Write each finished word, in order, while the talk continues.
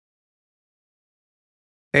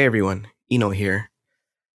Hey everyone, Eno here.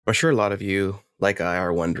 I'm sure a lot of you, like I,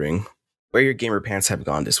 are wondering where your gamer pants have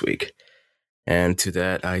gone this week. And to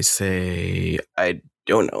that, I say, I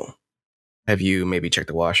don't know. Have you maybe checked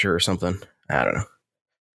the washer or something? I don't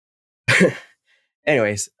know.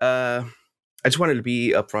 Anyways, I just wanted to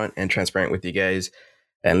be upfront and transparent with you guys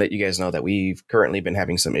and let you guys know that we've currently been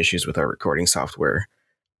having some issues with our recording software.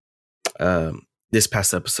 This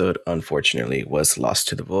past episode, unfortunately, was lost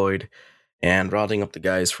to the void, and rounding up the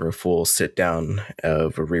guys for a full sit down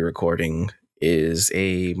of a re recording is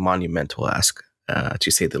a monumental ask,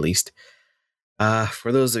 to say the least.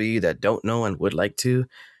 For those of you that don't know and would like to,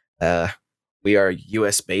 uh, we are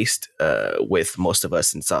US based, with most of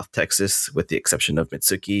us in South Texas, with the exception of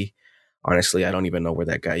Mitsuki. Honestly, I don't even know where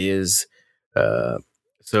that guy is. Uh,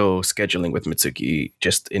 so scheduling with Mitsuki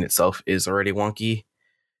just in itself is already wonky.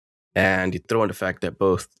 And you throw in the fact that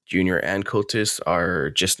both Junior and Cultus are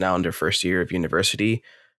just now in their first year of university,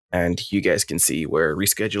 and you guys can see where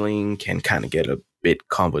rescheduling can kind of get a bit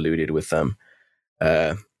convoluted with them.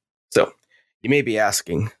 Uh, so you may be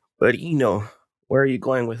asking, but where are you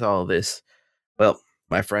going with all of this? Well,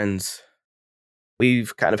 my friends,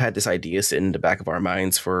 we've kind of had this idea sit in the back of our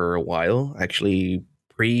minds for a while, actually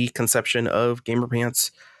pre-conception of Gamer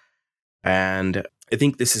Pants, and I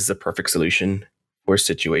think this is the perfect solution for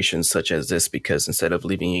situations such as this because instead of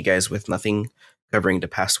leaving you guys with nothing covering the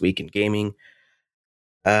past week in gaming,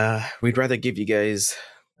 we'd rather give you guys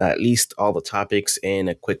at least all the topics in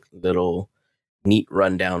a quick little neat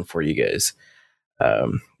rundown for you guys.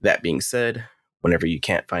 That being said, whenever you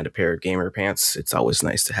can't find a pair of gamer pants, it's always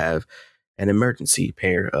nice to have an emergency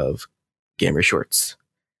pair of gamer shorts.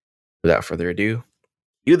 Without further ado,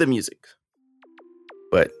 cue the music.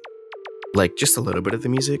 But like just a little bit of the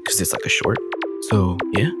music because it's like a short. So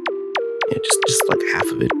yeah, just like half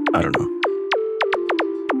of it. I don't know.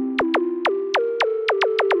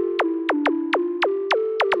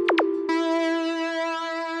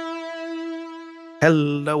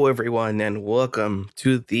 Hello, everyone, and welcome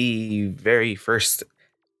to the very first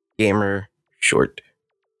gamer short.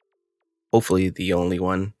 Hopefully, the only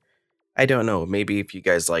one. I don't know. Maybe if you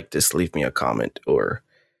guys like this, leave me a comment or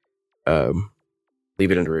um,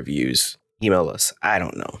 leave it in the reviews. Email us. I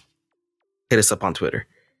don't know. Hit us up on Twitter.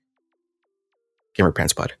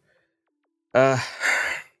 GamerPantsPod. Uh,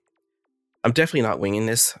 I'm definitely not winging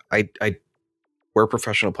this. We're a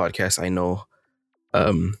professional podcast. I know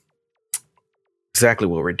um, exactly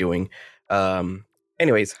what we're doing. Um,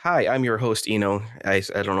 Anyways, hi, I'm your host, Eno. I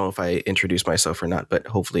don't know if I introduced myself or not, but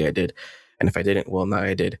hopefully I did. And if I didn't, well, now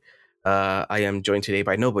I did. I am joined today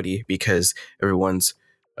by nobody because everyone's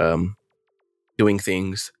um, doing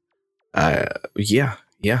things. Uh, yeah,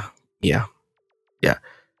 yeah, yeah, yeah.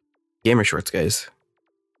 Gamer shorts, guys.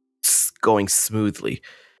 It's going smoothly.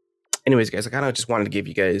 Anyways, guys, I kind of just wanted to give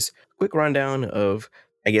you guys a quick rundown of,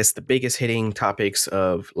 I guess, the biggest hitting topics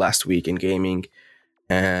of last week in gaming.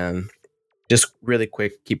 And just really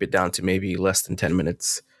quick, keep it down to maybe less than 10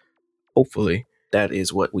 minutes. Hopefully, that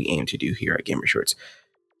is what we aim to do here at Gamer Shorts.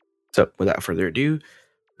 So, without further ado,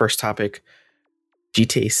 first topic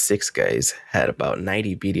GTA 6, guys, had about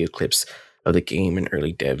 90 video clips of the game in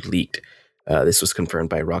early dev leaked. This was confirmed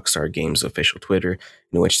by Rockstar Games' official Twitter,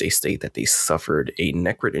 in which they state that they suffered a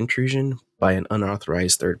Necrit intrusion by an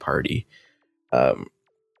unauthorized third party. Um,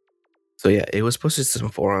 So yeah, it was posted to some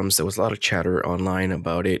forums. There was a lot of chatter online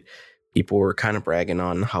about it. People were kind of bragging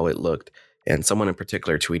on how it looked, and someone in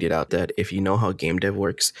particular tweeted out that if you know how game dev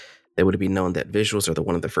works, it would be known that visuals are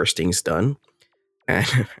one of the first things done. And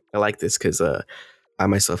I like this because I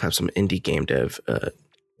myself have some indie game dev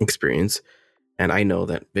experience, and I know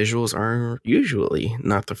that visuals are usually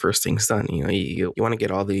not the first things done. You want to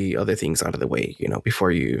get all the other things out of the way,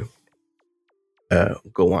 before you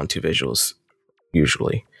go on to visuals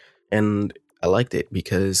usually. And I liked it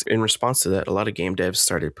because in response to that, a lot of game devs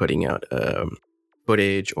started putting out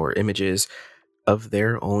footage or images of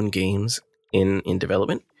their own games in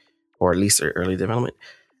development, or at least their early development,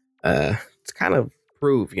 to kind of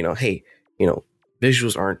prove, hey, you know,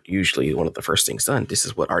 visuals aren't usually one of the first things done. This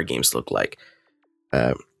is what our games look like.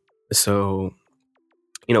 Um, so,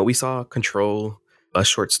 we saw Control, a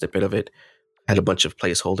short snippet of it, had a bunch of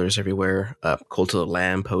placeholders everywhere. Cult of the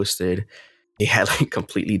Lamb posted. He had like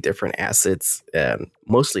completely different assets and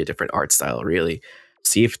mostly a different art style, really.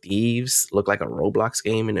 Sea of Thieves looked like a Roblox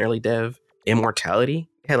game in early dev. Immortality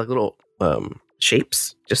had like little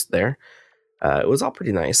shapes just there. It was all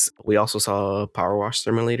pretty nice. We also saw Power Wash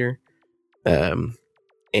Simulator, um,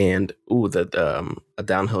 and a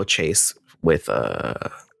downhill chase with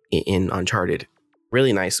in Uncharted.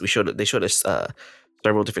 Really nice. They showed us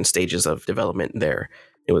several different stages of development there.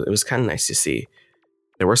 It was kind of nice to see.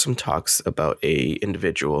 there were some talks about a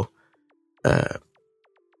individual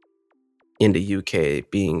in the UK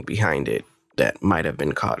being behind it that might have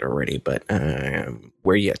been caught already, but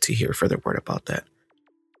we're yet to hear further word about that.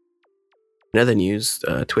 In other news,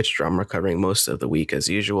 Twitch drama covering most of the week as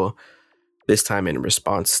usual, this time in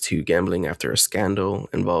response to gambling after a scandal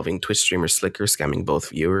involving Twitch streamer Slicker scamming both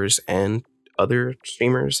viewers and other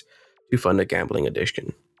streamers to fund a gambling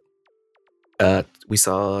addiction. We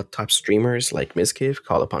saw top streamers like Mizkiv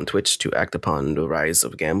call upon Twitch to act upon the rise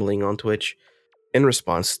of gambling on Twitch. In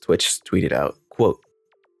response, Twitch tweeted out, quote,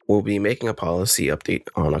 "We'll be making a policy update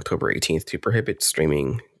on October 18th to prohibit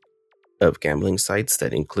streaming of gambling sites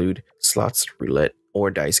that include slots, roulette,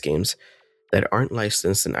 or dice games that aren't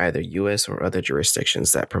licensed in either US or other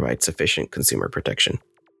jurisdictions that provide sufficient consumer protection."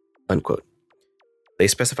 Unquote. They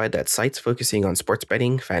specified that sites focusing on sports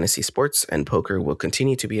betting, fantasy sports, and poker will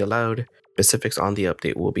continue to be allowed. Specifics on the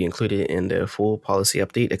update will be included in the full policy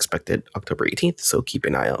update expected October 18th, so keep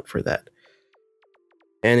an eye out for that.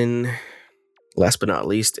 And last but not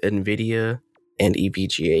least, NVIDIA and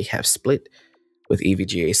EVGA have split, with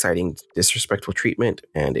EVGA citing disrespectful treatment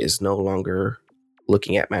and is no longer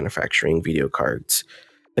looking at manufacturing video cards.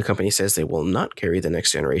 The company says they will not carry the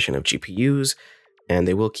next generation of GPUs, and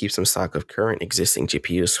they will keep some stock of current existing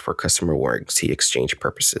GPUs for customer warranty exchange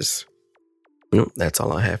purposes. That's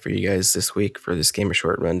all I have for you guys this week for this Gamer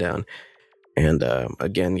Short rundown. And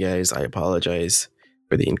again, guys, I apologize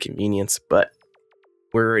for the inconvenience, but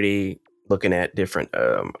we're already looking at different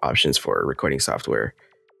options for recording software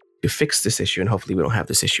to fix this issue, and hopefully we don't have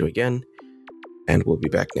this issue again. And we'll be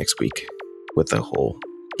back next week with the whole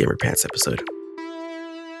Gamer Pants episode.